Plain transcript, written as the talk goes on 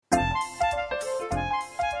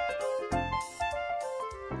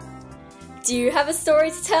Do you have a story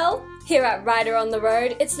to tell? Here at Writer on the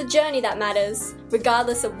Road, it's the journey that matters.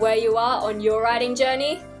 Regardless of where you are on your writing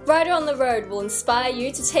journey, Writer on the Road will inspire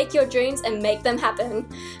you to take your dreams and make them happen.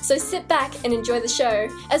 So sit back and enjoy the show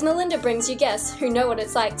as Melinda brings you guests who know what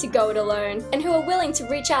it's like to go it alone and who are willing to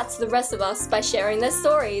reach out to the rest of us by sharing their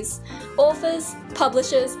stories. Authors,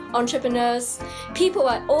 publishers, entrepreneurs, people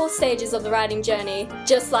at all stages of the writing journey,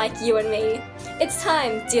 just like you and me. It's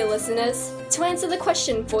time, dear listeners, to answer the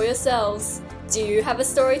question for yourselves. Do you have a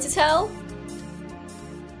story to tell?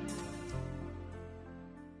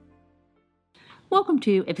 Welcome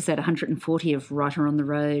to episode 140 of Writer on the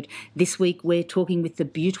Road. This week we're talking with the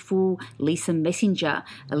beautiful Lisa Messenger,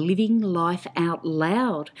 a living life out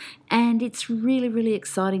loud. And it's really, really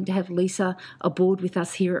exciting to have Lisa aboard with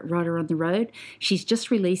us here at Writer on the Road. She's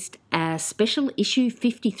just released a special issue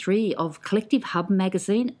 53 of Collective Hub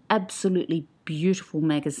magazine, absolutely beautiful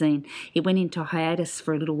magazine. It went into hiatus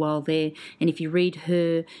for a little while there, and if you read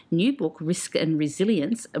her new book, Risk and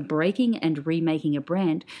Resilience, Breaking and Remaking a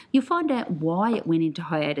Brand, you'll find out why it went into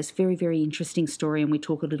hiatus. Very, very interesting story, and we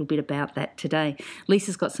talk a little bit about that today.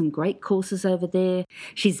 Lisa's got some great courses over there.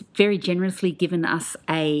 She's very generously given us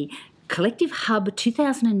a Collective Hub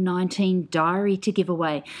 2019 diary to give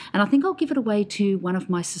away. And I think I'll give it away to one of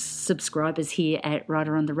my subscribers here at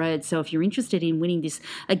Writer on the Road. So if you're interested in winning this,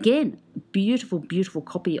 again, beautiful, beautiful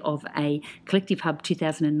copy of a Collective Hub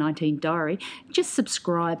 2019 diary, just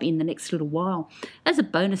subscribe in the next little while. As a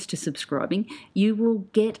bonus to subscribing, you will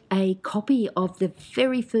get a copy of the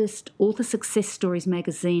very first Author Success Stories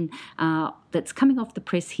magazine that's coming off the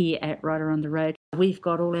press here at Writer on the Road. We've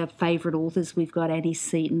got all our favourite authors. We've got Annie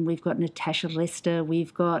Seaton, we've got Natasha Lester,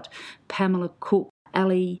 we've got Pamela Cook,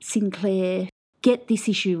 Ali Sinclair. Get this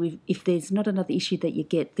issue. If there's not another issue that you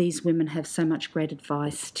get, these women have so much great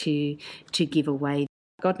advice to give away.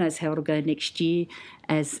 God knows how it'll go next year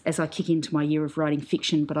as I kick into my year of writing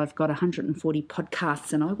fiction, but I've got 140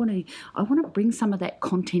 podcasts and I want to bring some of that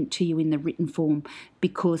content to you in the written form,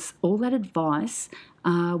 because all that advice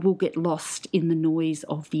will get lost in the noise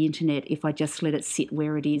of the internet if I just let it sit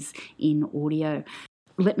where it is in audio.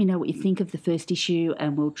 Let me know what you think of the first issue,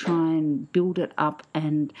 and we'll try and build it up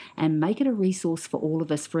and make it a resource for all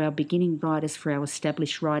of us, for our beginning writers, for our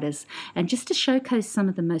established writers, and just to showcase some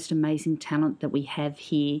of the most amazing talent that we have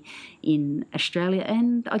here in Australia,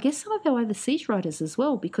 and I guess some of our overseas writers as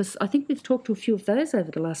well, because I think we've talked to a few of those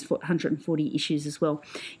over the last 140 issues as well.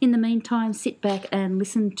 In the meantime, sit back and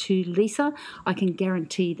listen to Lisa. I can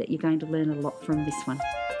guarantee that you're going to learn a lot from this one.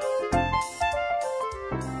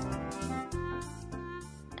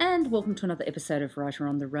 And welcome to another episode of Writer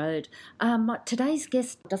on the Road. Today's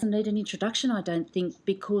guest doesn't need an introduction, I don't think,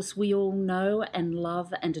 because we all know and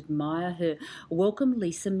love and admire her. Welcome,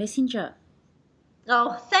 Lisa Messenger.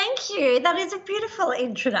 Oh, thank you. That is a beautiful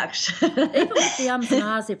introduction. Even with the ums and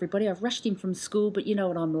ahs, everybody. I've rushed in from school, but you know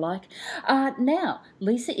what I'm like. Now,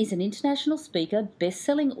 Lisa is an international speaker,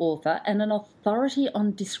 best-selling author, and an authority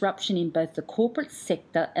on disruption in both the corporate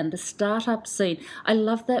sector and the startup scene. I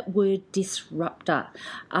love that word, disruptor.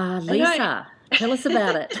 Lisa, tell us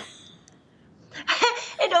about it.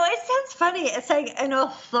 It always sounds funny saying an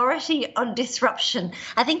authority on disruption.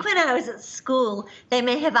 I think when I was at school, they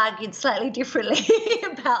may have argued slightly differently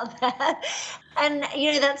about that. And,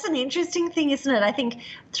 you know, that's an interesting thing, isn't it? I think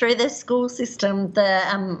through the school system,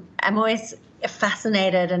 I'm always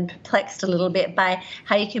fascinated and perplexed a little bit by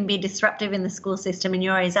how you can be disruptive in the school system, and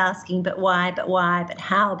you're always asking, but why, but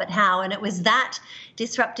how? And it was that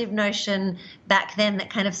disruptive notion back then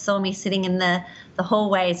that kind of saw me sitting in the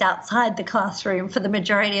hallways outside the classroom for the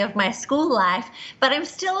majority of my school life. But I'm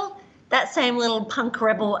still that same little punk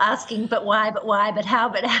rebel asking, but why, but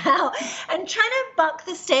how, and trying to buck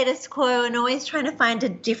the status quo and always trying to find a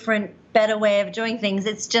different, better way of doing things.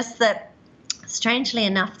 It's just that, strangely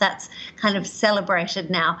enough, that's kind of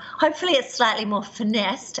celebrated now. Hopefully it's slightly more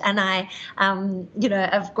finessed, and I,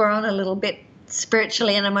 have grown a little bit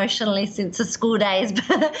spiritually and emotionally since the school days.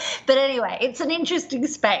 But anyway, it's an interesting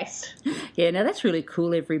space. Yeah, now that's really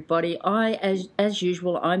cool, everybody. As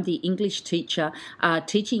usual, I'm the English teacher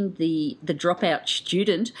teaching the dropout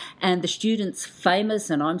student, and the student's famous,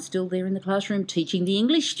 and I'm still there in the classroom teaching the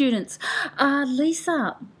English students.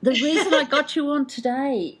 Lisa, the reason I got you on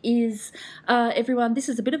today is, everyone, this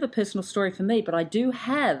is a bit of a personal story for me, but I do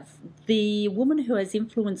have the woman who has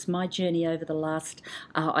influenced my journey over the last,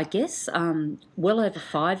 well over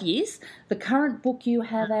 5 years. The current book you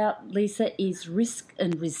have out, Lisa, is Risk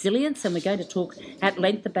and Resilience, and we're going to talk at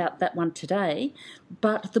length about that one today.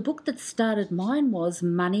 But the book that started mine was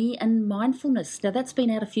Money and Mindfulness. Now, that's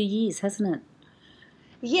been out a few years, hasn't it?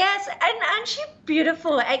 Yes, and aren't you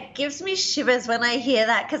beautiful? It gives me shivers when I hear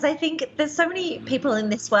that, because I think there's so many people in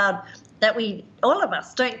this world that all of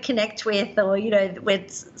us, don't connect with, or, we're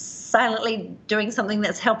silently doing something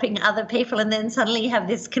that's helping other people, and then suddenly you have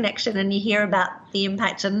this connection and you hear about the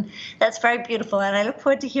impact, and that's very beautiful, and I look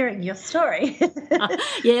forward to hearing your story.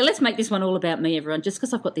 Yeah, let's make this one all about me, everyone. Just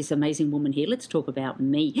because I've got this amazing woman here, let's talk about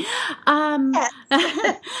me.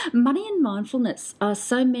 Money and mindfulness.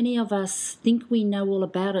 So many of us think we know all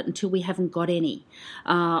about it until we haven't got any.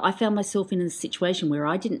 I found myself in a situation where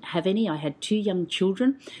I didn't have any. I had 2 young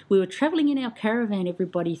children. We were travelling in our caravan,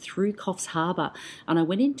 everybody, through Coffs Harbour, and I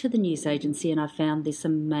went into the news agency and I found this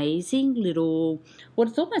amazing little,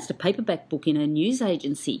 it's almost a paperback book in a news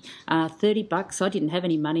agency, $30. I didn't have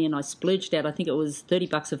any money and I splurged out, I think it was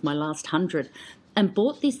 $30 of my last 100, and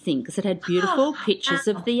bought this thing because it had beautiful pictures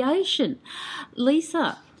of the ocean.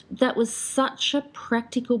 Lisa, that was such a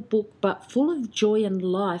practical book, but full of joy and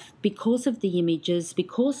life because of the images,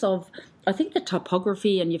 because of, I think, the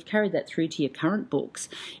typography, and you've carried that through to your current books.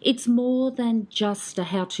 It's more than just a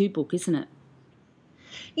how-to book, isn't it?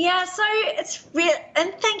 Yeah, so it's real,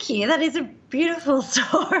 and thank you. That is a beautiful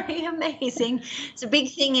story. Amazing. It's a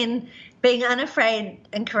big thing in being unafraid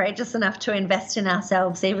and courageous enough to invest in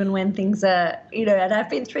ourselves, even when things are, and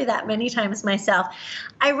I've been through that many times myself.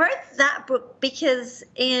 I wrote that book because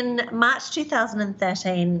in March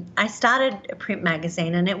 2013, I started a print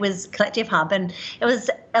magazine, and it was Collective Hub, and it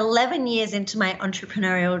was 11 years into my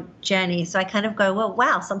entrepreneurial journey. So I kind of go, well,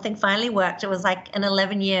 wow, something finally worked. It was like an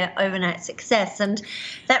 11-year overnight success. And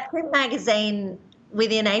that print magazine,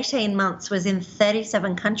 within 18 months, was in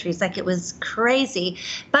 37 countries. Like, it was crazy.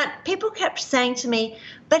 But people kept saying to me,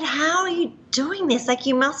 but how are you doing this? Like,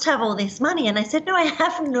 you must have all this money. And I said, no, I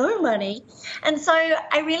have no money. And so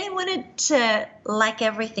I really wanted to, like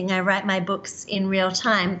everything, I write my books in real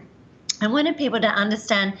time. I wanted people to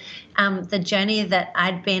understand the journey that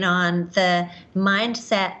I'd been on, the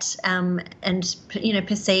mindset and,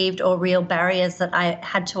 perceived or real barriers that I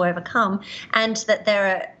had to overcome, and that there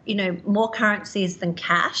are, more currencies than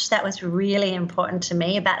cash. That was really important to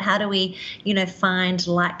me, about how do we, find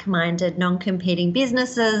like-minded, non-competing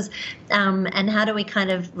businesses, and how do we kind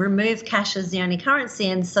of remove cash as the only currency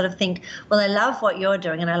and sort of think, well, I love what you're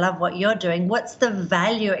doing and I love what you're doing. What's the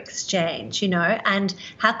value exchange, and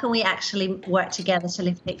how can we actually work together to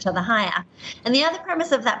lift each other higher? And the other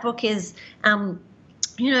premise of that book is,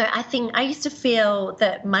 I think I used to feel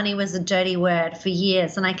that money was a dirty word for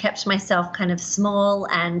years, and I kept myself kind of small,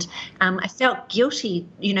 and I felt guilty,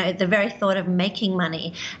 the very thought of making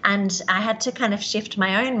money. And I had to kind of shift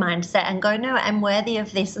my own mindset and go, no, I'm worthy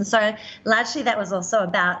of this. And so largely that was also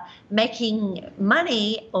about making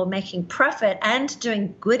money or making profit and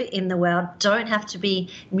doing good in the world don't have to be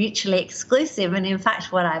mutually exclusive. And in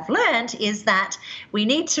fact, what I've learned is that we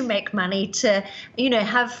need to make money to,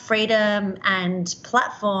 have freedom and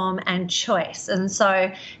platform and choice. And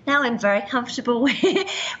so now I'm very comfortable with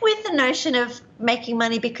the notion of making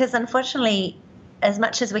money, because unfortunately, as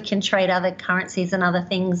much as we can trade other currencies and other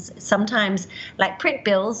things, sometimes, like print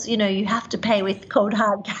bills, you have to pay with cold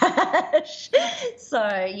hard cash.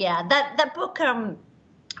 So yeah, that book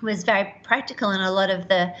was very practical, and a lot of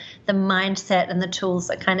the mindset and the tools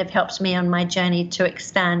that kind of helped me on my journey to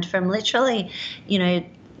expand from literally,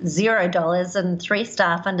 $0 and 3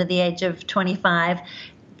 staff under the age of 25,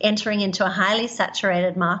 entering into a highly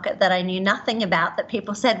saturated market that I knew nothing about, that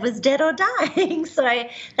people said was dead or dying. So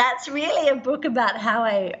that's really a book about how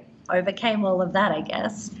I overcame all of that, I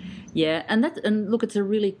guess. Yeah, and look, it's a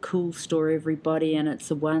really cool story, everybody, and it's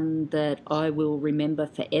the one that I will remember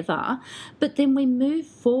forever. But then we move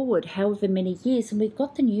forward however many years, and we've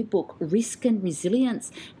got the new book, Risk and Resilience.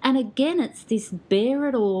 And again, it's this bear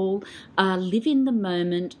it all, live in the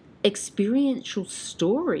moment, experiential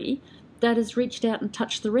story that has reached out and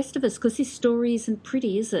touched the rest of us, because this story isn't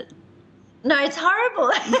pretty, is it? No, it's horrible.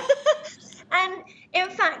 And in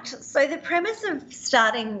fact, so the premise of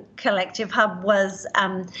starting Collective Hub was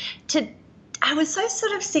I was so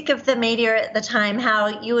sort of sick of the media at the time,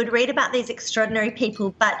 how you would read about these extraordinary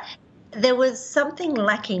people, but there was something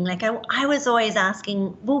lacking. Like I was always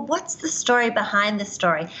asking, well, what's the story behind the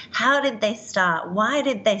story? How did they start? Why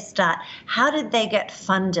did they start? How did they get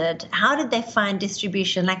funded? How did they find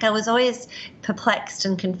distribution? Like, I was always perplexed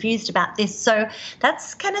and confused about this. So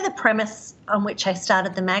that's kind of the premise on which I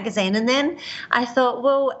started the magazine. And then I thought,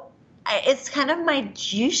 well, it's kind of my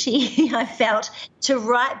duty, I felt, to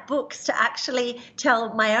write books to actually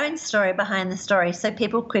tell my own story behind the story so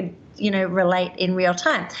people could, relate in real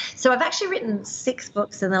time. So I've actually written 6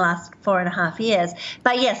 books in the last 4.5 years.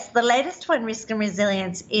 But yes, the latest one, Risk and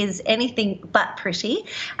Resilience, is anything but pretty.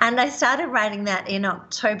 And I started writing that in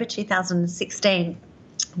October 2016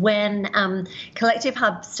 when Collective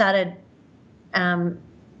Hub started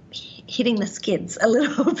hitting the skids a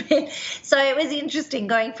little bit. So it was interesting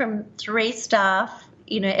going from 3 staff,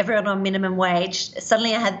 everyone on minimum wage.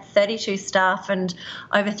 Suddenly I had 32 staff and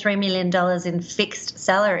over $3 million in fixed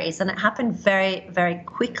salaries. And it happened very, very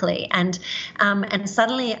quickly. And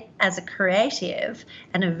suddenly as a creative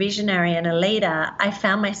and a visionary and a leader, I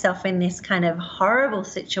found myself in this kind of horrible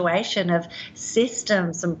situation of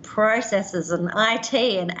systems and processes and IT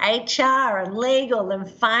and HR and legal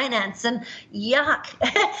and finance and yuck.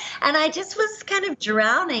 And I just was kind of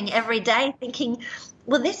drowning every day thinking,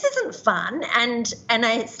 well, this isn't fun. And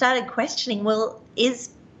I started questioning, well, is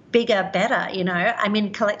bigger better? I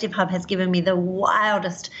mean, Collective Hub has given me the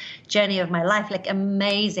wildest journey of my life, like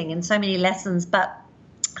amazing and so many lessons, but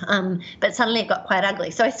suddenly it got quite ugly.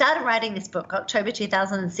 So I started writing this book, October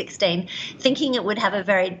 2016, thinking it would have a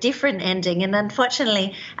very different ending. And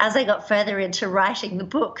unfortunately, as I got further into writing the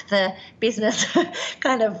book, the business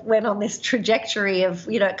kind of went on this trajectory of,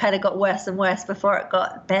 it kind of got worse and worse before it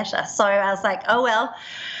got better. So I was like, oh, well,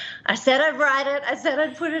 I said I'd write it. I said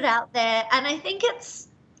I'd put it out there. And I think it's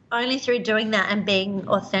only through doing that and being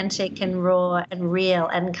authentic and raw and real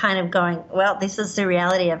and kind of going, well, this is the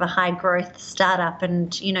reality of a high growth startup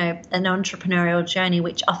and, an entrepreneurial journey,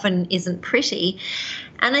 which often isn't pretty.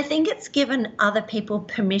 And I think it's given other people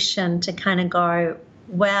permission to kind of go,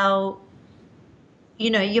 well,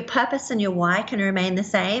 your purpose and your why can remain the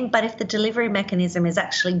same, but if the delivery mechanism is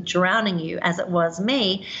actually drowning you, as it was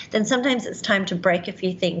me, then sometimes it's time to break a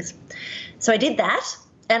few things. So I did that.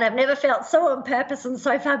 And I've never felt so on purpose and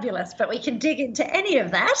so fabulous, but we can dig into any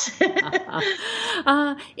of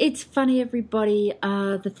that. It's funny, everybody.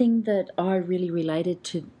 The thing that I really related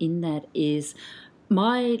to in that is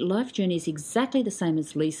my life journey is exactly the same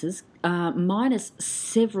as Lisa's, minus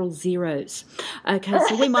several zeros. Okay,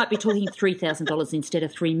 so we might be talking $3,000 instead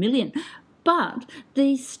of $3 million. But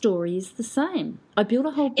the story is the same. I built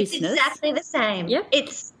a whole business. It's exactly the same. Yep.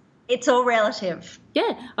 It's all relative.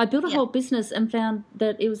 Yeah, I built a whole business and found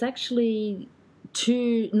that it was actually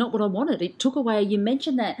not what I wanted. It took away, you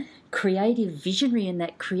mentioned that creative visionary and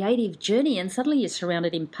that creative journey, and suddenly you're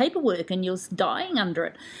surrounded in paperwork and you're dying under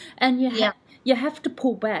it. And you have to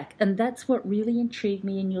pull back, and that's what really intrigued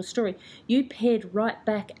me in your story. You pared right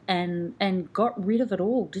back and got rid of it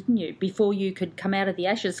all, didn't you, before you could come out of the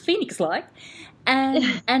ashes, Phoenix-like,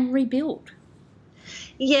 and rebuild.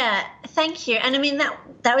 Yeah, thank you. And I mean,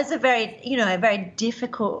 that was a very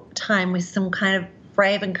difficult time with some kind of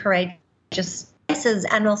brave and courageous choices,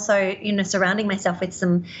 and also, surrounding myself with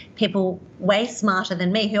some people way smarter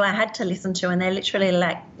than me who I had to listen to, and they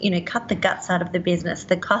literally cut the guts out of the business.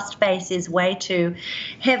 The cost base is way too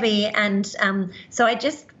heavy. And so I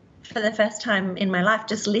just, for the first time in my life,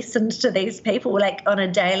 just listened to these people on a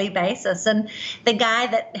daily basis. And the guy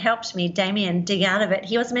that helped me, Damien, dig out of it,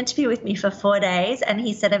 he was meant to be with me for 4 days, and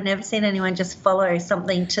he said, I've never seen anyone just follow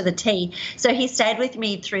something to the T. So he stayed with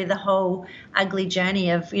me through the whole ugly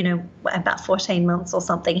journey of, about 14 months or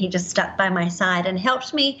something. He just stuck by my side and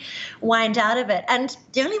helped me wind out of it. And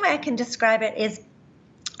the only way I can describe it is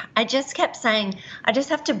I just kept saying, I just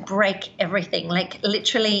have to break everything,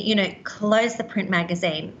 literally, close the print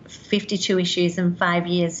magazine, 52 issues and 5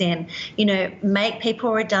 years in, make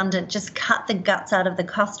people redundant, just cut the guts out of the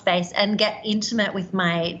cost base and get intimate with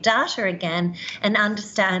my data again and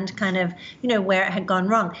understand kind of, where it had gone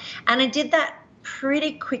wrong. And I did that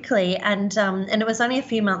pretty quickly. And it was only a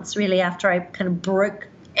few months really after I kind of broke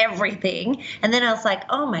everything, and then I was like,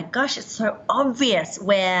 oh my gosh, it's so obvious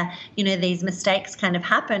where these mistakes kind of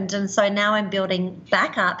happened. And so now I'm building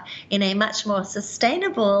back up in a much more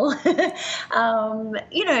sustainable in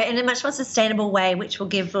a much more sustainable way, which will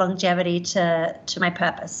give longevity to my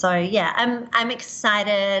purpose. So yeah, I'm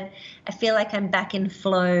excited. I feel like I'm back in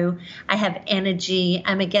flow. I have energy.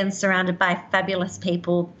 I'm again surrounded by fabulous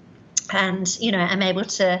people, and I'm able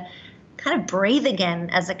to kind of breathe again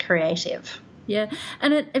as a creative. Yeah,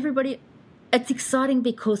 and everybody, it's exciting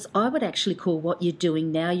because I would actually call what you're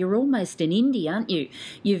doing now, you're almost an indie, aren't you?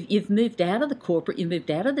 You've moved out of the corporate, you've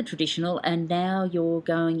moved out of the traditional, and now you're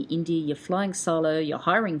going indie, you're flying solo, you're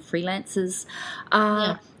hiring freelancers,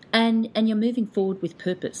 and you're moving forward with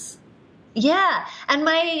purpose. Yeah, and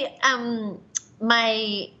my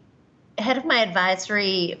head of my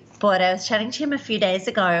advisory board, I was chatting to him a few days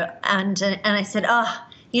ago, and I said,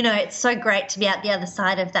 you know, it's so great to be out the other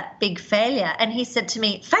side of that big failure. And he said to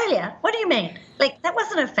me, failure? What do you mean? Like, that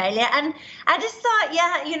wasn't a failure. And I just thought,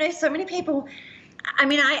 yeah, you know, so many people, I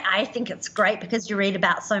mean, I think it's great because you read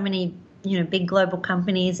about so many, you know, big global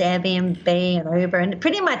companies, Airbnb and Uber, and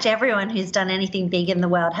pretty much everyone who's done anything big in the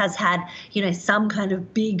world has had, you know, some kind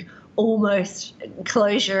of big almost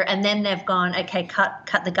closure, and then they've gone, okay, cut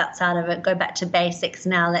the guts out of it, go back to basics,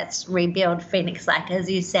 now let's rebuild Phoenix, like as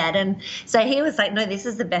you said. And so he was like, no, this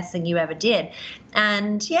is the best thing you ever did.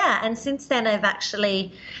 And yeah, and since then I've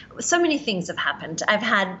actually, so many things have happened. I've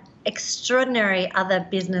had extraordinary other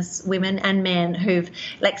business women and men who've,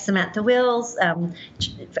 like Samantha Wills,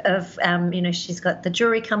 you know, she's got the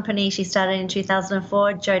jewelry company she started in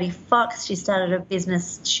 2004. Jodie Fox, she started a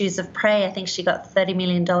business, Shoes of Prey. I think she got $30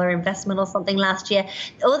 million investment or something last year.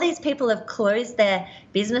 All these people have closed their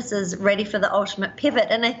businesses ready for the ultimate pivot.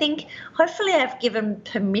 And I think hopefully I've given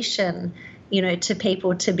permission, you know, to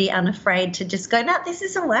people to be unafraid to just go, no, this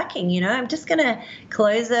isn't working, you know, I'm just going to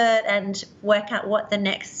close it and work out what the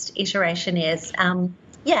next iteration is.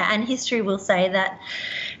 Yeah, and history will say that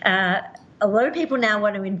a lot of people now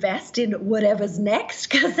want to invest in whatever's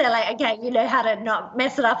next because they're like, okay, you know how to not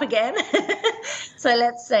mess it up again. So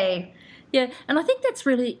let's see. Yeah, and I think that's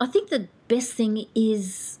really, I think the best thing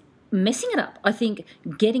is messing it up. I think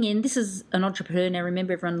getting in, this is an entrepreneur. Now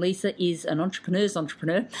remember everyone, Lisa is an entrepreneur's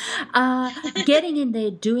entrepreneur. Getting in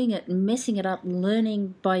there, doing it, messing it up,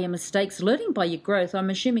 learning by your mistakes, learning by your growth. I'm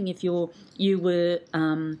assuming if you were,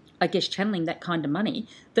 I guess, channeling that kind of money,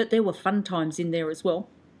 that there were fun times in there as well.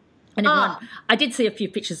 And everyone, I did see a few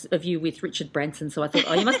pictures of you with Richard Branson, so I thought,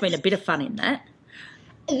 oh, you must have been a bit of fun in that.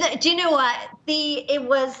 Do you know what? It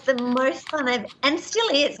was the most fun and still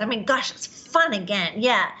is. I mean, gosh, it's fun again.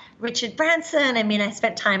 Yeah, Richard Branson. I mean, I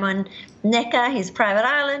spent time on Necker, his private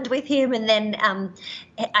island, with him, and then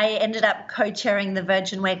I ended up co-chairing the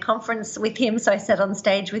Virgin Way conference with him. So I sat on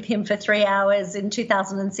stage with him for 3 hours in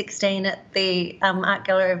 2016 at the Art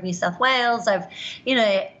Gallery of New South Wales. I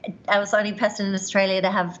was the only person in Australia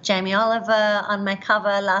to have Jamie Oliver on my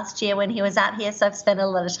cover last year when he was out here. So I've spent a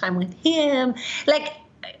lot of time with him. Like,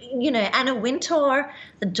 you know, Anna Wintour,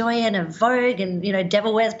 the doyen of Vogue and, you know,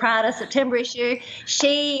 Devil Wears Prada, September issue,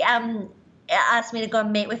 she asked me to go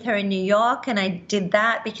and meet with her in New York, and I did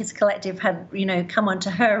that because Collective had, you know, come onto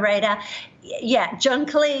her radar. Yeah, John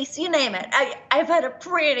Cleese, you name it. I've had a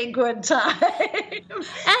pretty good time.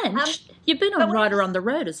 And you've been on Writer on the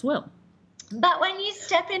Road as well. But when you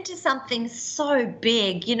step into something so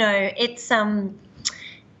big, you know, it's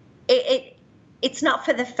not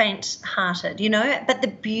for the faint-hearted, you know. But the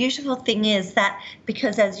beautiful thing is that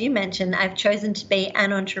because, as you mentioned, I've chosen to be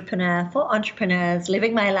an entrepreneur for entrepreneurs,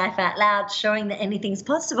 living my life out loud, showing that anything's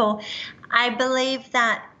possible, I believe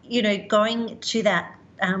that, you know, going to that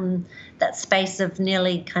space of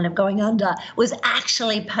nearly kind of going under was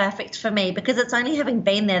actually perfect for me, because it's only having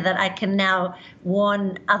been there that I can now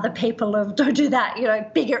warn other people of, don't do that, you know,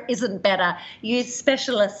 bigger isn't better. Use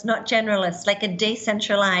specialists, not generalists. Like a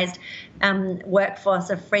decentralized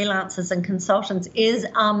workforce of freelancers and consultants is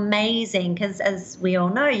amazing because, as we all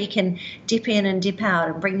know, you can dip in and dip out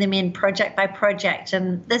and bring them in project by project.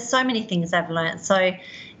 And there's so many things I've learned. So,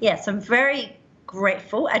 yes, I'm very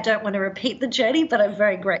grateful. I don't want to repeat the journey, but I'm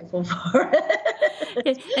very grateful for it.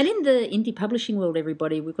 Yeah. And in the indie publishing world,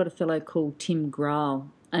 everybody, we've got a fellow called Tim Grahl,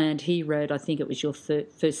 and he wrote, I think it was your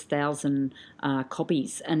first 1,000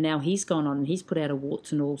 copies, and now he's gone on and he's put out a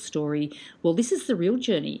warts and all story. Well, this is the real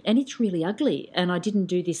journey, and it's really ugly, and I didn't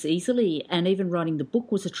do this easily, and even writing the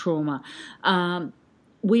book was a trauma.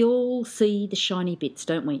 We all see the shiny bits,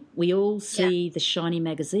 don't we? We all see the shiny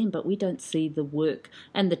magazine, but we don't see the work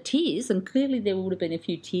and the tears. And clearly there would have been a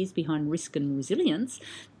few tears behind Risk and Resilience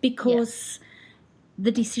because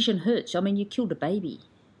the decision hurts. I mean, you killed a baby.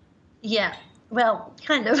 Yeah, well,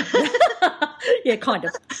 kind of. Yeah, kind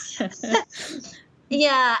of.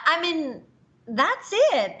 Yeah, I mean, that's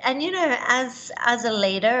it. And, you know, as a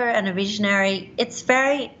leader and a visionary, it's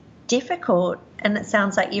very difficult, and it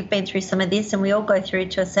sounds like you've been through some of this, and we all go through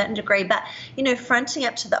it to a certain degree, but, you know, fronting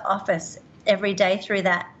up to the office every day through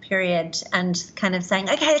that period and kind of saying,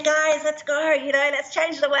 okay, guys, let's go, you know, let's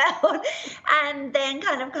change the world, and then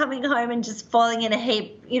kind of coming home and just falling in a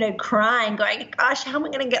heap, you know, crying, going, gosh, how am I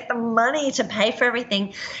going to get the money to pay for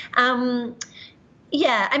everything?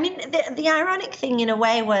 Yeah, I mean, the ironic thing in a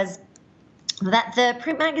way was that the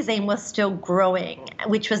print magazine was still growing,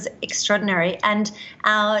 which was extraordinary. And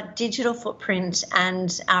our digital footprint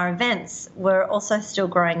and our events were also still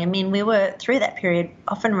growing. I mean, we were through that period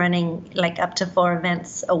often running like up to 4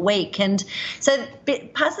 events a week. And so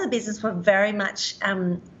parts of the business were very much,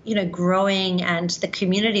 growing, and the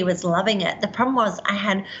community was loving it. The problem was I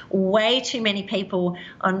had way too many people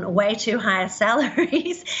on way too high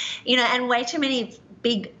salaries, and way too many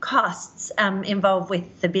big costs involved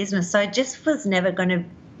with the business. So it just was never going to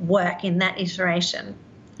work in that iteration.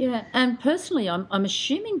 Yeah, and personally, I'm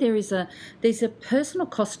assuming there's a personal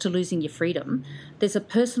cost to losing your freedom. There's a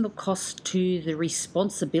personal cost to the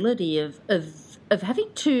responsibility of having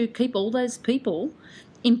to keep all those people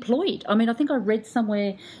employed. I mean, I think I read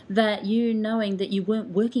somewhere that knowing that you weren't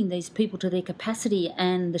working these people to their capacity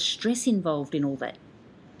and the stress involved in all that.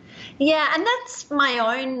 Yeah, and that's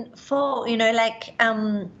my own fault, you don't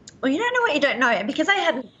know what you don't know. Because I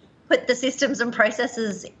hadn't put the systems and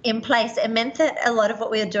processes in place, it meant that a lot of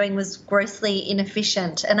what we were doing was grossly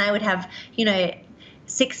inefficient. And I would have,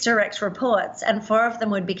 6 direct reports, and 4 of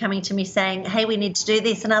them would be coming to me saying, hey, we need to do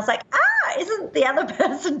this. And I was like, isn't the other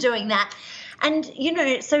person doing that? And,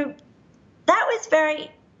 so that was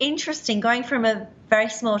very interesting, going from a very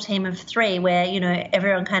small team of 3 where,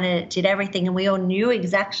 everyone kind of did everything and we all knew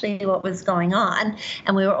exactly what was going on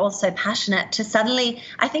and we were all so passionate, to suddenly,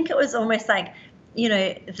 I think it was almost like,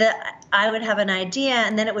 that I would have an idea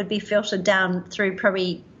and then it would be filtered down through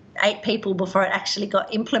probably 8 people before it actually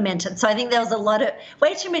got implemented. So I think there was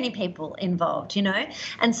way too many people involved,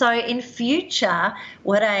 And so in future,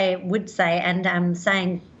 what I would say, and I'm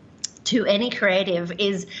saying to any creative,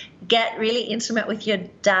 is get really intimate with your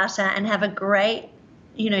data and have a great,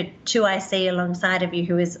 2IC alongside of you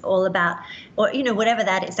who is all about, or, whatever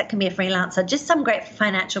that is. That can be a freelancer, just some great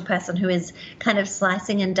financial person who is kind of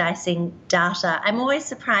slicing and dicing data. I'm always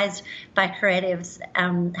surprised by creatives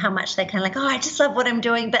how much they kind of like, I just love what I'm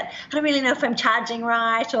doing, but I don't really know if I'm charging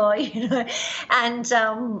right, or, And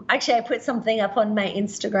actually, I put something up on my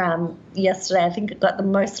Instagram yesterday. I think it got the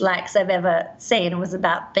most likes I've ever seen. It was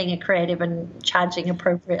about being a creative and charging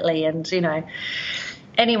appropriately, and,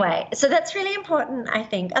 Anyway, so that's really important, I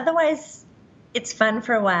think. Otherwise, it's fun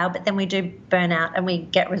for a while, but then we do burn out and we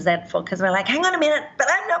get resentful because we're like, hang on a minute, but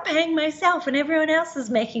I'm not paying myself and everyone else is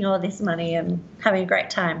making all this money and having a great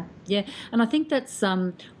time. Yeah, and I think that's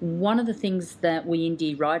one of the things that we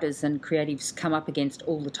indie writers and creatives come up against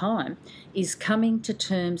all the time, is coming to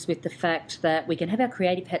terms with the fact that we can have our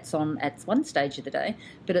creative hats on at one stage of the day,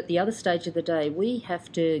 but at the other stage of the day we have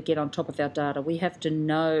to get on top of our data. We have to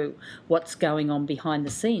know what's going on behind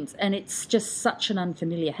the scenes, and it's just such an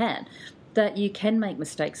unfamiliar hat that you can make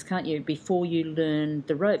mistakes, can't you, before you learn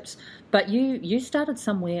the ropes. But you started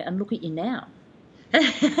somewhere, and look at you now.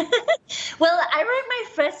 Well, I wrote my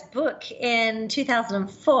first book in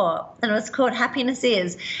 2004, and it was called Happiness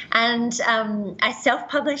Is. And I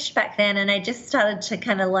self-published back then, and I just started to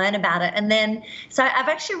kind of learn about it. And then, so I've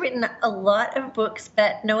actually written a lot of books,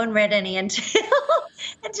 but no one read any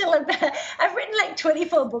until about, I've written like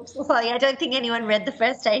 24 books or something. I don't think anyone read the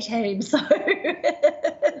first 18, so.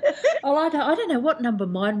 Oh, I don't know what number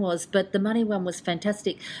mine was, but the money one was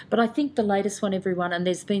fantastic. But I think the latest one, everyone, and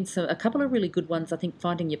there's been a couple of really good ones. I think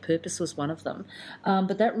Finding Your Purpose was one of them.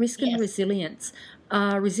 But that risk and resilience.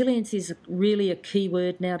 Resilience is really a key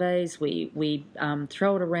word nowadays. We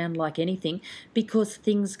throw it around like anything because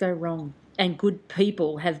things go wrong. And good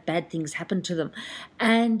people have bad things happen to them.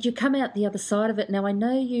 And you come out the other side of it. Now, I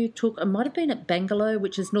know you it might have been at Bangalow,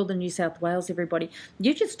 which is northern New South Wales, everybody.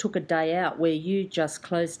 You just took a day out where you just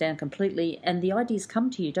closed down completely. And the ideas come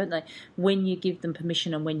to you, don't they, when you give them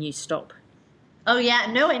permission and when you stop? Oh, yeah.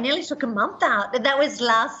 No, I nearly took a month out. That was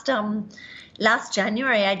last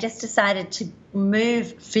January. I just decided to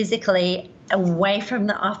move physically away from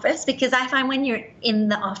the office, because I find when you're in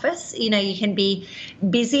the office, you can be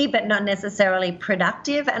busy but not necessarily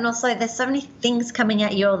productive. And also there's so many things coming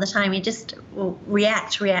at you all the time. You just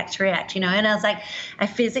react, and I was like, I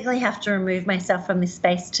physically have to remove myself from this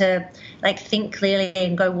space to like think clearly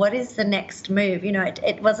and go, what is the next move?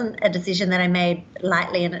 It wasn't a decision that I made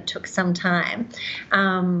lightly, and it took some time. A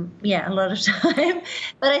lot of time.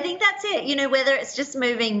 But I think that's it, whether it's just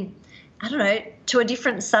moving, I don't know, to a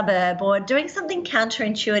different suburb or doing something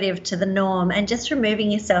counterintuitive to the norm, and just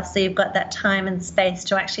removing yourself so you've got that time and space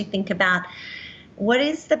to actually think about what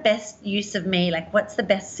is the best use of me? Like, what's the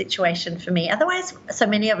best situation for me? Otherwise, so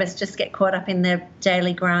many of us just get caught up in the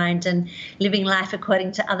daily grind and living life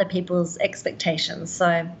according to other people's expectations.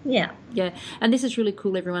 So, yeah. Yeah, and this is really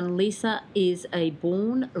cool, everyone. Lisa is a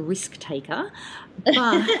born risk taker,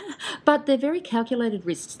 but they're very calculated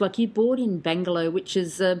risks. Like, you bought in Bangalore, which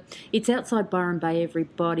is, it's outside Byron Bay,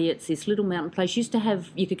 everybody. It's this little mountain place. You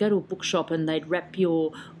could go to a bookshop and they'd wrap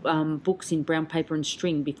your books in brown paper and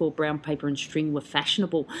string before brown paper and string were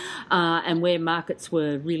fashionable, and where markets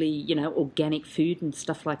were really, organic food and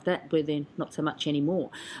stuff like that, where they're not so much anymore.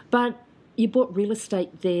 But you bought real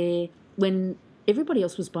estate there when everybody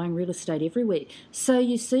else was buying real estate everywhere. So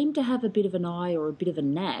you seem to have a bit of an eye or a bit of a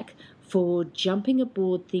knack for jumping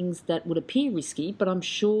aboard things that would appear risky, but I'm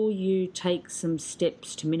sure you take some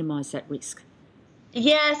steps to minimise that risk.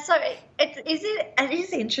 Yeah, so it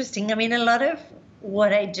is interesting. I mean, a lot of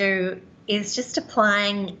what I do is just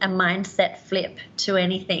applying a mindset flip to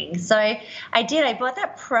anything. So I bought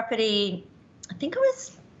that property, I think it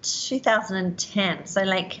was 2010. So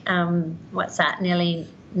what's that, nearly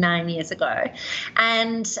 9 years ago.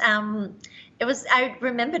 And I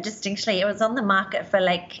remember distinctly, it was on the market for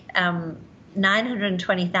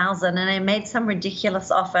 $920,000, and I made some ridiculous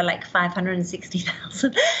offer like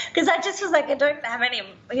 $560,000 because I just was like, I don't have any,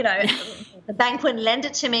 the bank wouldn't lend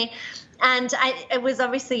it to me. And it was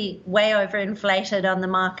obviously way overinflated on the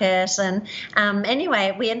market. And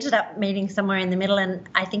anyway, we ended up meeting somewhere in the middle. And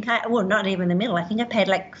I think not even the middle. I think I paid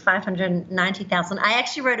like $590,000. I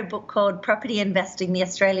actually wrote a book called Property Investing the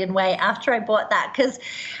Australian Way after I bought that because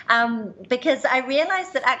I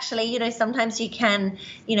realized that actually, sometimes you can,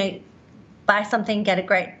 buy something, get a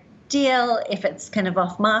great deal if it's kind of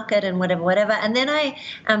off market and whatever. And then I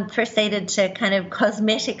proceeded to kind of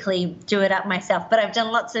cosmetically do it up myself. But I've done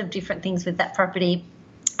lots of different things with that property.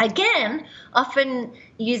 Again, often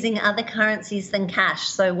using other currencies than cash.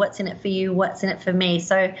 So what's in it for you? What's in it for me?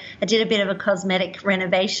 So I did a bit of a cosmetic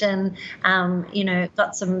renovation,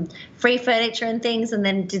 got some free furniture and things, and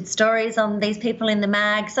then did stories on these people in the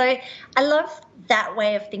mag. So I love that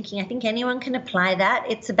way of thinking. I think anyone can apply that.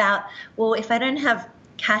 It's about, well, if I don't have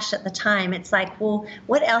cash at the time, it's like, well,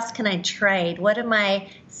 what else can I trade? What are my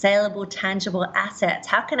saleable, tangible assets?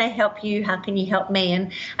 How can I help you? How can you help me?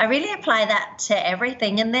 And I really apply that to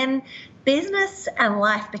everything. And then business and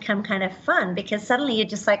life become kind of fun because suddenly you're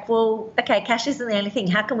just like, well, okay, cash isn't the only thing.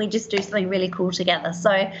 How can we just do something really cool together?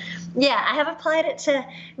 So, yeah, I have applied it to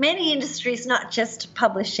many industries, not just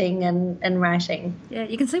publishing and writing. Yeah,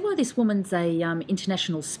 you can see why this woman's a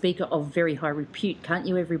international speaker of very high repute, can't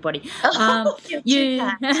you, everybody? But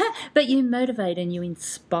you motivate and you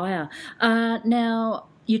inspire. Now,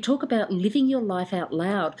 you talk about living your life out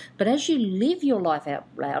loud, but as you live your life out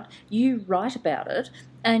loud, you write about it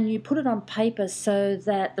and you put it on paper so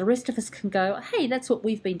that the rest of us can go, hey, that's what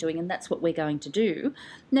we've been doing and that's what we're going to do.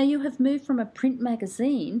 Now, you have moved from a print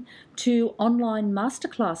magazine to online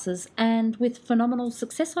masterclasses and with phenomenal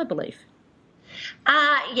success, I believe.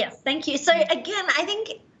 Yes, thank you. So, again, I think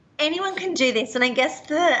anyone can do this, and I guess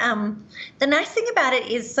the nice thing about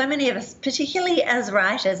it is so many of us, particularly as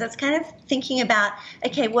writers, it's kind of thinking about,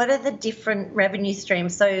 okay, what are the different revenue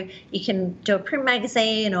streams? So you can do a print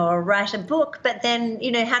magazine or write a book, but then,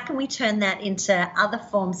 how can we turn that into other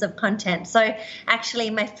forms of content? So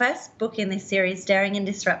actually my first book in this series, Daring and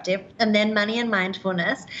Disruptive, and then Money and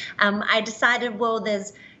Mindfulness, I decided, well,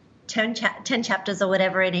 there's 10 chapters or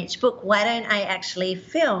whatever in each book. Why don't I actually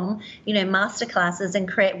film, masterclasses and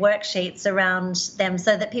create worksheets around them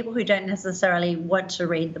so that people who don't necessarily want to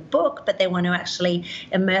read the book, but they want to actually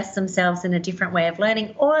immerse themselves in a different way of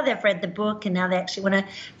learning, or they've read the book and now they actually want to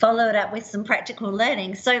follow it up with some practical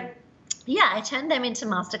learning. So yeah, I turned them into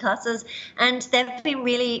masterclasses and they've been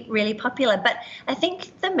really, really popular. But I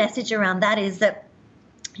think the message around that is that,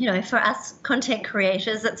 for us content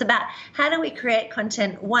creators, it's about how do we create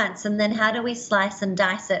content once and then how do we slice and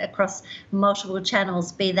dice it across multiple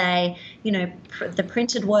channels, be they, the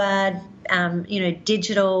printed word,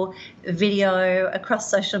 digital, video, across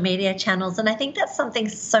social media channels. And I think that's something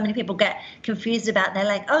so many people get confused about. They're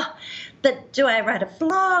like, oh, but do I write a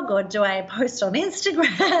blog or do I post on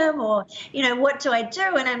Instagram or, what do I do?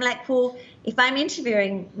 And I'm like, well, if I'm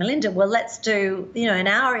interviewing Melinda, well, let's do, an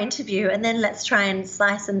hour interview and then let's try and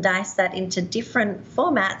slice and dice that into different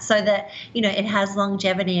formats so that, it has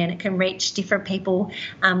longevity and it can reach different people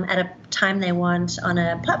at a time they want, on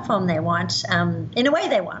a platform they want, in a way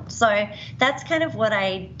they want. So that's kind of what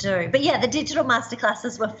I do. But yeah, the digital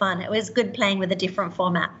masterclasses were fun. It was good playing with a different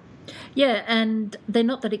format. Yeah, and they're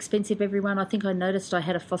not that expensive, everyone. I think I noticed I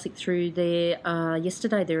had a Fossick through there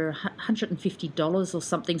yesterday. They're $150 or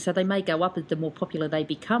something, so they may go up the more popular they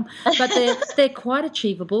become. But they're quite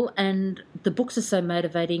achievable, and the books are so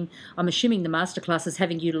motivating. I'm assuming the masterclasses,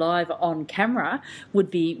 having you live on camera,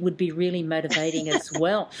 would be really motivating as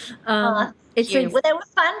well. Well, they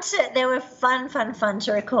were fun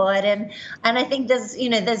to record, and I think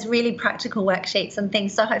there's really practical worksheets and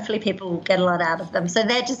things, so hopefully people will get a lot out of them. So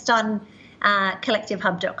they're just on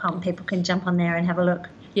collectivehub.com. People can jump on there and have a look.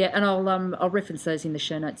 Yeah, and I'll reference those in the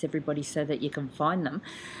show notes, everybody, so that you can find them.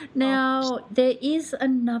 Now, there is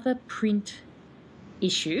another print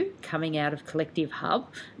issue coming out of Collective Hub.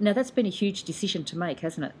 Now, that's been a huge decision to make,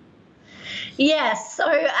 hasn't it? Yes, so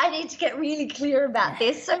I need to get really clear about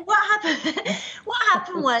this. So what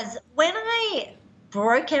happened was when I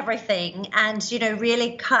broke everything and,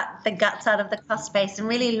 really cut the guts out of the cost base and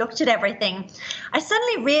really looked at everything, I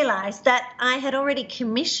suddenly realised that I had already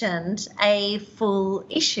commissioned a full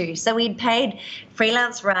issue. So we'd paid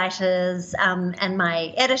freelance writers and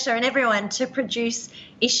my editor and everyone to produce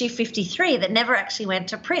issue 53 that never actually went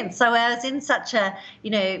to print. So I was in such a,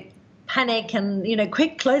 panic and,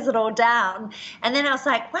 quick, close it all down. And then I was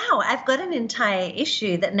like, wow, I've got an entire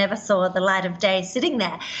issue that never saw the light of day sitting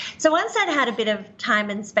there. So once I'd had a bit of time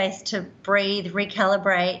and space to breathe,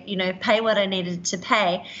 recalibrate, pay what I needed to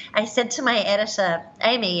pay, I said to my editor,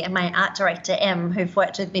 Amy, and my art director, Em, who've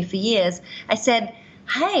worked with me for years, I said,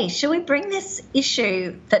 hey, should we bring this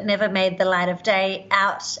issue that never made the light of day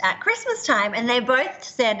out at Christmas time? And they both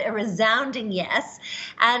said a resounding yes.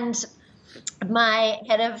 And my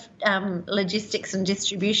head of logistics and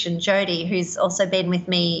distribution, Jodie, who's also been with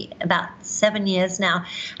me about 7 years now,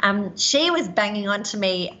 she was banging on to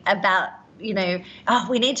me about, we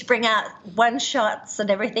need to bring out one-shots and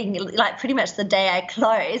everything, like pretty much the day I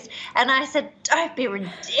closed. And I said, don't be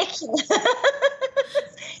ridiculous.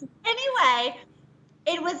 Anyway,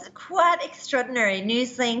 it was quite extraordinary.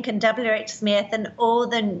 Newslink and WH Smith and all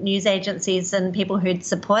the news agencies and people who'd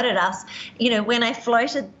supported us, when I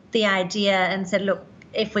floated the idea and said, look,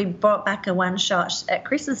 if we brought back a one-shot at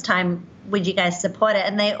Christmas time, would you guys support it?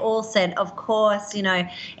 And they all said, of course,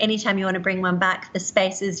 anytime you want to bring one back, the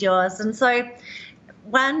space is yours. And so,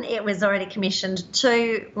 one, it was already commissioned.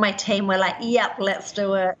 Two, my team were like, yep, let's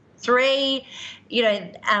do it. Three,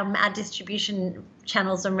 our distribution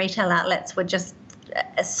channels and retail outlets were just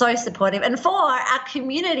so supportive. And four, our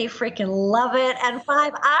community freaking love it. And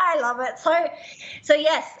five, I love it. So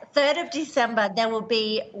yes, 3rd of December, there will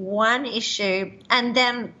be one issue. And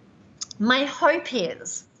then my hope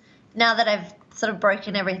is, now that I've sort of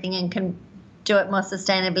broken everything and can do it more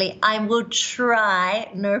sustainably, I will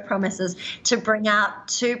try, no promises, to bring out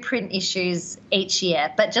 2 print issues each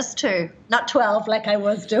year, but just 2, not 12 like I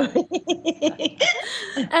was doing.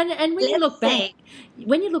 and when you look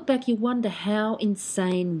back, you wonder how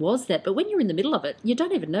insane was that. But when you're in the middle of it, you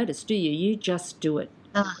don't even notice, do you? You just do it.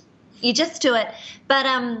 You just do it. But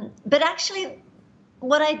actually,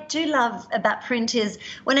 what I do love about print is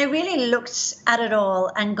when I really looked at it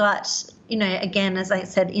all and got, again, as I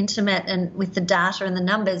said, intimate and with the data and the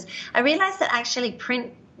numbers, I realized that actually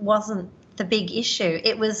print wasn't the big issue.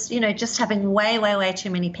 It was, just having way, way, way too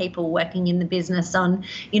many people working in the business on,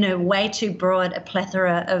 way too broad a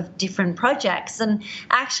plethora of different projects. And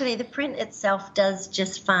actually the print itself does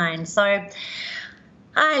just fine. So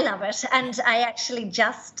I love it. And I actually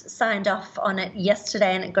just signed off on it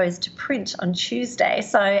yesterday and it goes to print on Tuesday.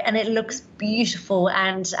 And it looks beautiful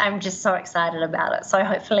and I'm just so excited about it. So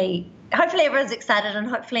hopefully everyone's excited and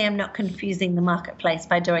hopefully I'm not confusing the marketplace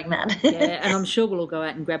by doing that. Yeah, and I'm sure we'll all go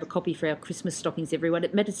out and grab a copy for our Christmas stockings, everyone.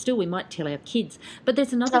 It matters still, we might tell our kids. But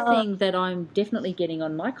there's another thing that I'm definitely getting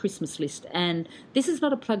on my Christmas list, and this is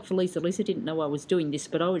not a plug for Lisa. Lisa didn't know I was doing this,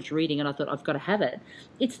 but I was reading and I thought I've got to have it.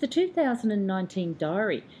 It's the 2019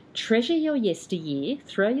 diary. Treasure your yesteryear,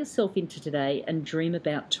 throw yourself into today and dream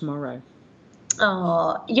about tomorrow.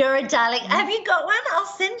 Oh, you're a darling. Have you got one? I'll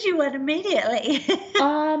send you one immediately.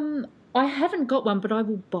 I haven't got one, but I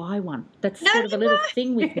will buy one. That's sort of a little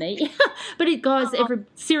thing with me. But guys,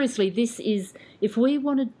 seriously, this is, if we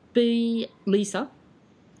want to be Lisa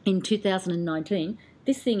in 2019,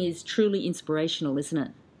 this thing is truly inspirational, isn't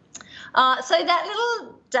it? So that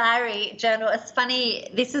little diary journal, it's funny,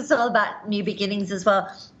 this is all about new beginnings as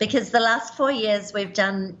well, because the last 4 years we've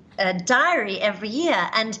done a diary every year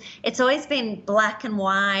and it's always been black and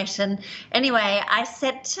white. And anyway, I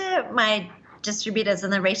said to my distributors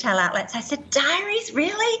and the retail outlets, I said, diaries,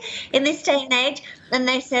 really? In this day and age? And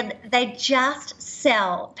they said they just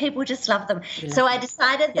sell. People just love them. Yeah. So I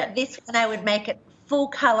decided that this one I would make it full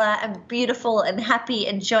color and beautiful and happy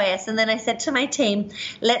and joyous. And then I said to my team,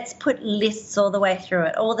 let's put lists all the way through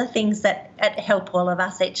it, all the things that help all of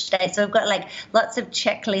us each day. So we've got like lots of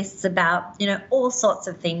checklists about, all sorts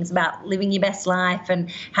of things about living your best life and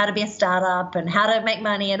how to be a startup and how to make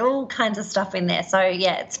money and all kinds of stuff in there. So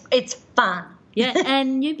yeah, it's fun. Yeah,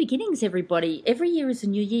 and new beginnings, everybody. Every year is a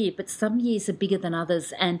new year, but some years are bigger than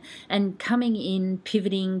others. And coming in,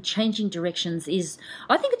 pivoting, changing directions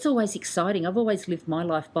I think it's always exciting. I've always lived my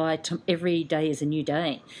life by every day is a new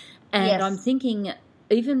day. And yes. I'm thinking,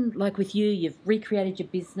 even like with you, you've recreated your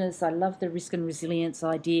business. I love the risk and resilience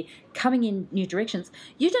idea. Coming in new directions,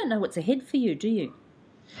 you don't know what's ahead for you, do you?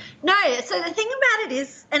 No. So the thing about it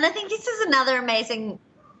is, and I think this is another amazing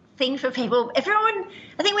thing for people, I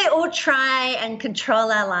think we all try and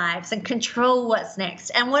control our lives and control what's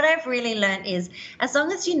next. And what I've really learned is, as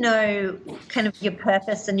long as you know kind of your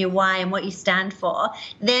purpose and your why and what you stand for,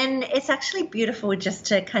 then it's actually beautiful just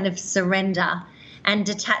to kind of surrender and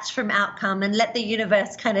detach from outcome and let the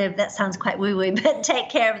universe kind of, that sounds quite woo-woo, but take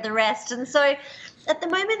care of the rest. And so at the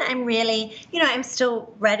moment, I'm really, I'm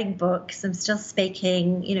still writing books, I'm still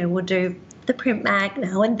speaking, we'll do the print mag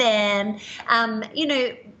now and then,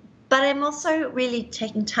 but I'm also really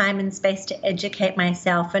taking time and space to educate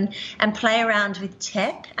myself and play around with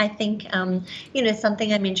tech. I think,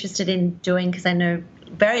 something I'm interested in doing, because I know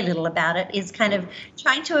very little about it, is kind of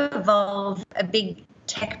trying to evolve a big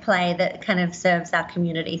tech play that kind of serves our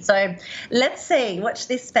community. So let's see, watch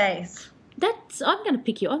this space. I'm going to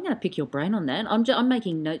pick your brain on that. I'm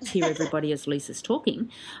making notes here, everybody, as Lisa's talking.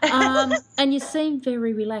 And you seem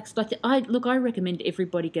very relaxed. I recommend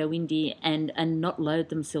everybody go indie and not load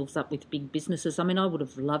themselves up with big businesses. I mean, I would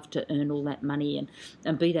have loved to earn all that money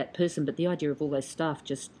and be that person, but the idea of all those staff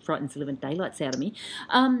just frightens the living daylights out of me.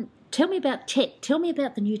 Tell me about tech. Tell me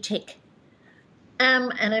about the new tech.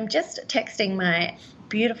 And I'm just texting my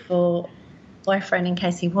beautiful boyfriend in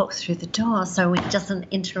case he walks through the door so it doesn't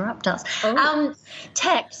interrupt us.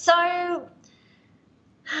 Tech. So,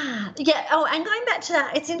 yeah. Oh, and going back to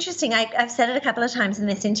that, it's interesting. I've said it a couple of times in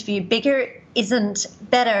this interview, bigger isn't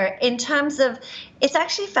better in terms of, it's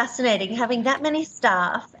actually fascinating having that many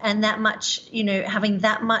staff and that much, having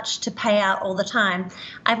that much to pay out all the time.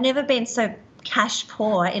 I've never been so cash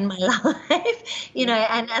poor in my life,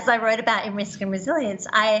 and as I wrote about in Risk and Resilience,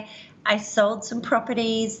 I sold some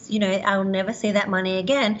properties, I'll never see that money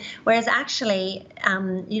again. Whereas actually,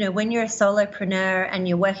 when you're a solopreneur and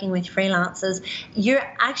you're working with freelancers, you're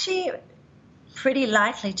actually pretty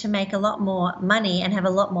likely to make a lot more money and have a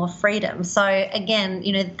lot more freedom. So again,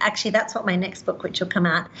 actually that's what my next book, which will come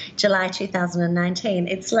out July 2019,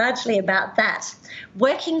 it's largely about that.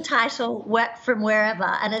 Working title, work from wherever.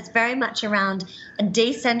 And it's very much around a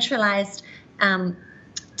decentralized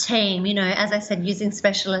team, as I said, using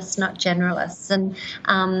specialists, not generalists. And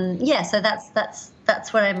so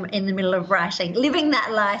that's what I'm in the middle of writing, living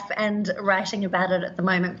that life and writing about it at the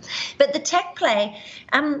moment. But the tech play,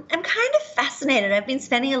 I'm kind of fascinated. I've been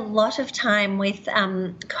spending a lot of time with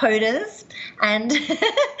coders, and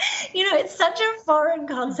it's such a foreign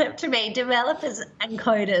concept to me, developers and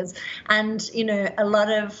coders, and a lot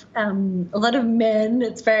of men.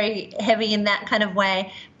 It's very heavy in that kind of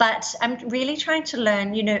way. But I'm really trying to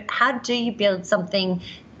learn, how do you build something,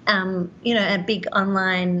 a big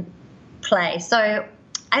online play. So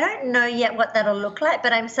I don't know yet what that'll look like,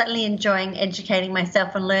 but I'm certainly enjoying educating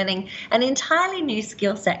myself and learning an entirely new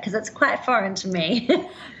skill set because it's quite foreign to me.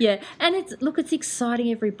 Yeah, and it's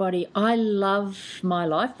exciting, everybody. I love my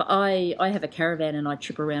life. I have a caravan and I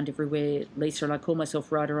trip around everywhere, Lisa, and I call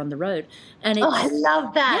myself Rider on the Road. And I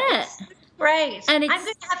love that. Yeah. Great. And I'm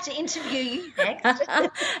going to have to interview you next.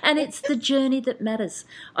 And it's the journey that matters.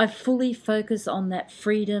 I fully focus on that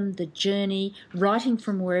freedom, the journey, writing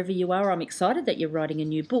from wherever you are. I'm excited that you're writing a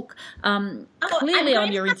new book. Clearly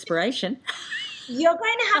I'm your inspiration. You're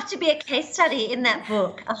going to have to be a case study in that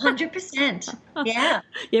book, 100%. Yeah.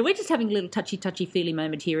 Yeah, we're just having a little touchy-feely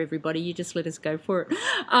moment here, everybody. You just let us go for it.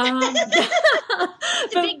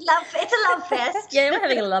 It's a love fest. Yeah, we're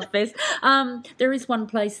having a love fest. There is one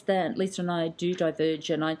place that Lisa and I do diverge,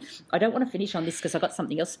 and I don't want to finish on this because I've got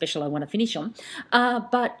something else special I want to finish on.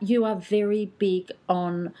 But you are very big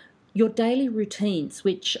on your daily routines,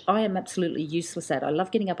 which I am absolutely useless at. I love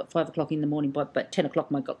getting up at 5 o'clock in the morning, but 10 o'clock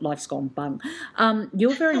my life's gone bung.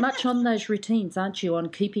 You're very much on those routines, aren't you, on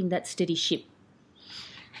keeping that steady ship?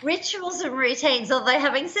 Rituals and routines, although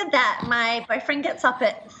having said that, my boyfriend gets up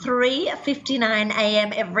at 3:59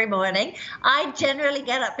 a.m. every morning. I generally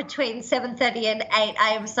get up between 7:30 and 8.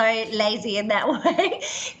 I am so lazy in that way.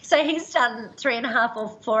 So he's done 3.5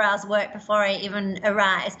 or 4 hours work before I even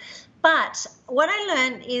arise. But what I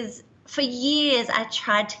learned is for years I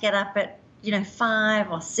tried to get up at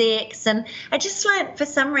 5 or 6, and I just learned for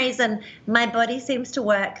some reason my body seems to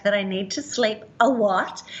work that I need to sleep a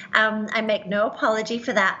lot. I make no apology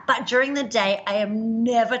for that, but during the day I am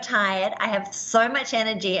never tired. I have so much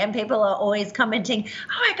energy, and people are always commenting,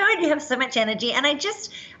 "Oh my God, you have so much energy." And I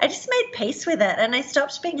just made peace with it, and I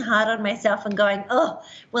stopped being hard on myself and going, "Oh,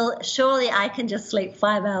 well, surely I can just sleep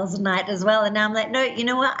 5 hours a night as well." And now I'm like, no, you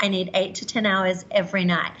know what? I need 8 to 10 hours every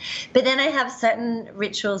night. But then I have certain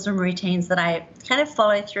rituals and routines that I kind of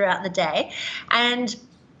follow throughout the day. And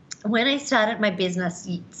when I started my business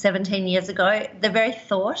 17 years ago, the very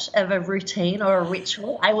thought of a routine or a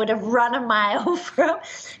ritual I would have run a mile from.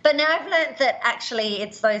 But now I've learned that actually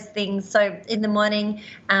it's those things. So in the morning,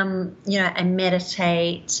 I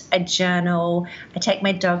meditate, I journal, I take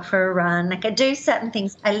my dog for a run. Like, I do certain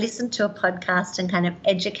things. I listen to a podcast and kind of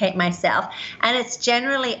educate myself. And it's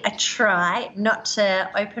generally a try not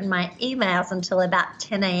to open my emails until about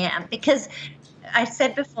 10 a.m. because I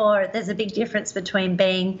said before, there's a big difference between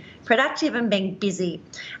being productive and being busy.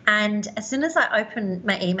 And as soon as I open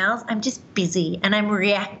my emails, I'm just busy and I'm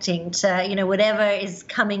reacting to, whatever is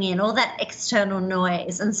coming in, all that external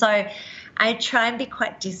noise. And so I try and be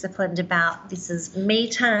quite disciplined about, this is me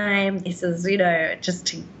time. This is,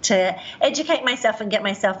 just to educate myself and get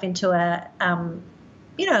myself into a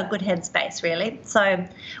good headspace, really. So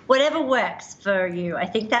whatever works for you, I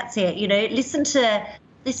think that's it.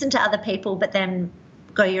 Listen to other people, but then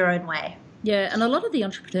go your own way. Yeah, and a lot of the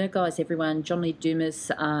entrepreneur guys, everyone, John Lee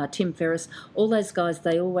Dumas, Tim Ferriss, all those guys,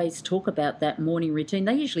 they always talk about that morning routine.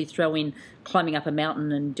 They usually throw in climbing up a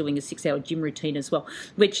mountain and doing a 6-hour gym routine as well,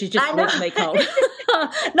 which is just leaves me cold.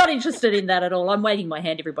 Not interested in that at all. I'm waving my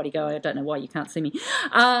hand, everybody go, I don't know why you can't see me.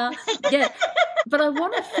 But I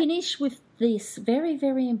want to finish with this very,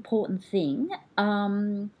 very important thing.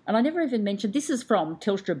 And I never even mentioned, this is from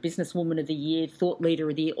Telstra Businesswoman of the Year, Thought Leader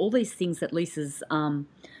of the Year, all these things that Lisa's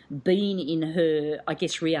been in her, I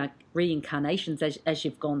guess, reincarnations as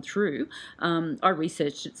you've gone through. I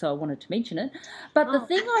researched it, so I wanted to mention it. But the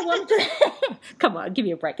thing I wanted to... Come on, give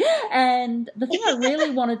me a break. And the thing I really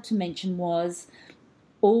wanted to mention was,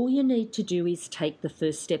 all you need to do is take the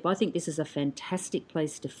first step. I think this is a fantastic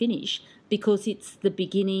place to finish because it's the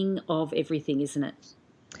beginning of everything, isn't it?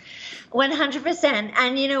 100%.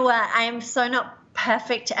 And you know what? I am so not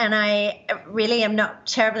perfect, and I really am not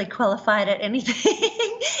terribly qualified at anything.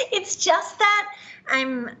 It's just that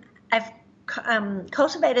I've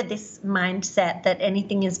cultivated this mindset that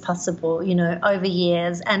anything is possible, over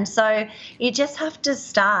years. And so you just have to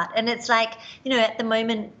start. And it's like, at the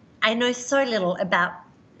moment, I know so little about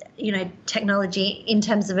technology in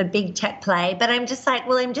terms of a big tech play, but I'm just like,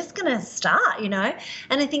 well, I'm just going to start, And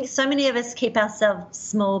I think so many of us keep ourselves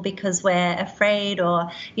small because we're afraid,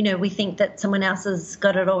 or, we think that someone else has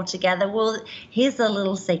got it all together. Well, here's a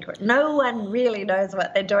little secret. No one really knows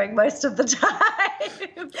what they're doing most of the time.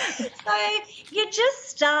 So you just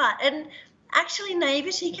start. And actually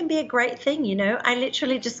naivety can be a great thing, I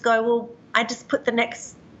literally just go, well, I just put the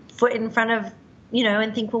next foot in front of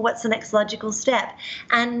and think, well, what's the next logical step?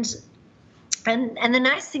 And the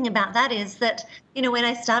nice thing about that is that, when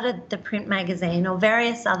I started the print magazine or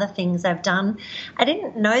various other things I've done, I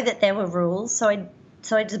didn't know that there were rules. So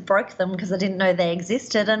I just broke them because I didn't know they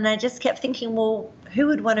existed. And I just kept thinking, well, who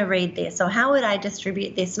would want to read this? Or how would I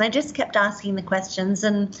distribute this? And I just kept asking the questions,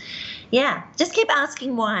 and just keep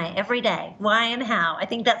asking why every day, why and how. I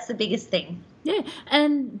think that's the biggest thing. Yeah,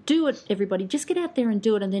 and do it, everybody. Just get out there and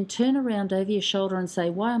do it, and then turn around over your shoulder and say,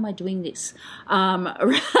 why am I doing this?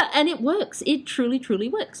 And it works. It truly, truly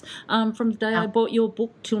works. From the day I bought your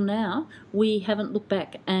book till now, we haven't looked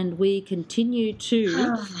back, and we continue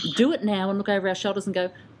to do it now and look over our shoulders and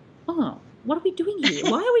go, oh, what are we doing here?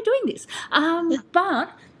 Why are we doing this?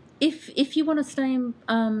 But if you want to stay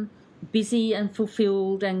busy and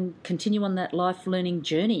fulfilled and continue on that life learning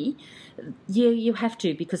journey, you have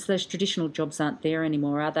to, because those traditional jobs aren't there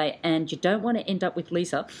anymore, are they? And you don't want to end up with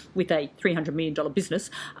Lisa with a $300 million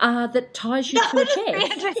business that ties you to a chair.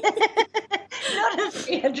 Not a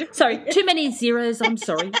 300. Sorry, too many zeros. I'm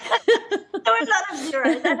sorry. There were a lot of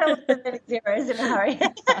zeros. I don't want too many zeros in a hurry.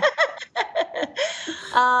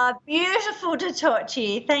 Beautiful to talk to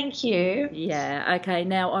you. Thank you. Yeah, okay.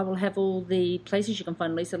 Now I will have all the places you can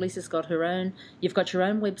find Lisa. Lisa's got her own. You've got your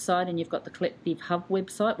own website, and you've got the Collective Hub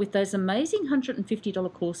website with those amazing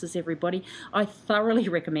 $150 courses, everybody. I thoroughly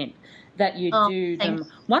recommend that you do them.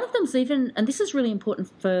 Thanks. One of them's even, and this is really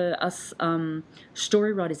important for us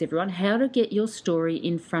story writers, everyone, how to get your story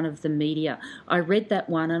in front of the media. I read that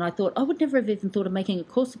one and I thought, I would never have even thought of making a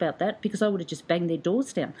course about that because I would have just banged their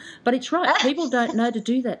doors down. But it's right. People don't know to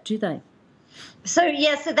do that, do they? So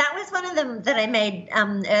that was one of them that I made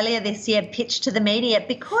earlier this year, pitch to the media,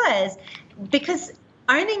 because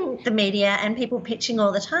owning the media and people pitching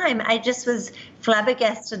all the time, I just was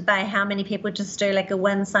flabbergasted by how many people just do like a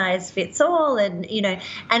one size fits all, and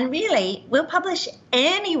really we'll publish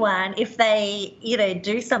anyone if they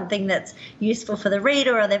do something that's useful for the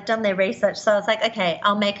reader or they've done their research. So I was like, okay,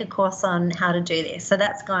 I'll make a course on how to do this. So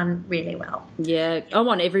that's gone really well. Yeah, I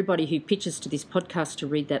want everybody who pitches to this podcast to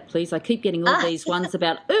read that, please. I keep getting all these ones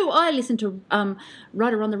about, I listen to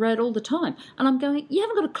Writer on the Road all the time, and I'm going, you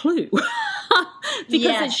haven't got a clue.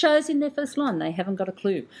 Because it shows in their first line they haven't got a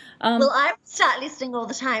clue. Well, I start listening all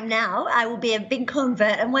the time now. I will be a big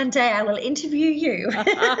convert, and one day I will interview you.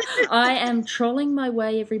 I am trolling my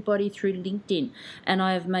way, everybody, through LinkedIn, and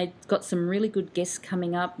I have got some really good guests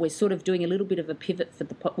coming up. We're sort of doing a little bit of a pivot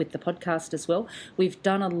with the podcast as well. We've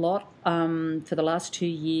done a lot for the last 2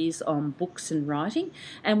 years on books and writing,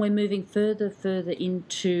 and we're moving further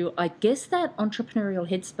into, I guess, that entrepreneurial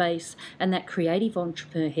headspace and that creative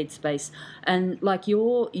entrepreneur headspace. And like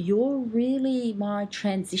you're really my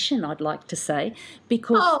transition, I'd like to say,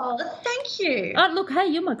 because thank you. Look, hey,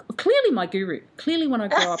 you're clearly my guru. Clearly, when I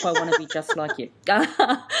grow up, I want to be just like you.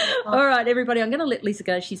 All right, everybody, I'm going to let Lisa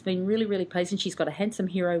go. She's been really, really patient. She's got a handsome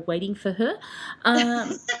hero waiting for her.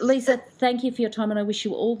 Lisa, thank you for your time, and I wish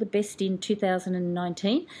you all the best in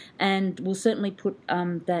 2019. And we'll certainly put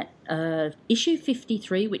that issue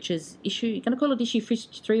 53, which is you're going to call it issue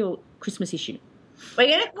 53 or Christmas issue? We're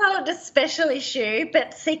going to call it a special issue,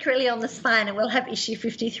 but secretly on the spine, and we'll have issue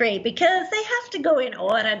 53 because they have to go in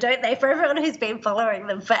order, don't they, for everyone who's been following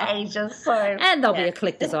them for ages. So, and they'll be a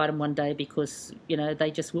collector's item one day because,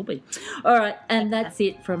 they just will be. All right, and that's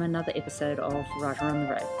it from another episode of Writer on the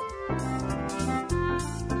Road.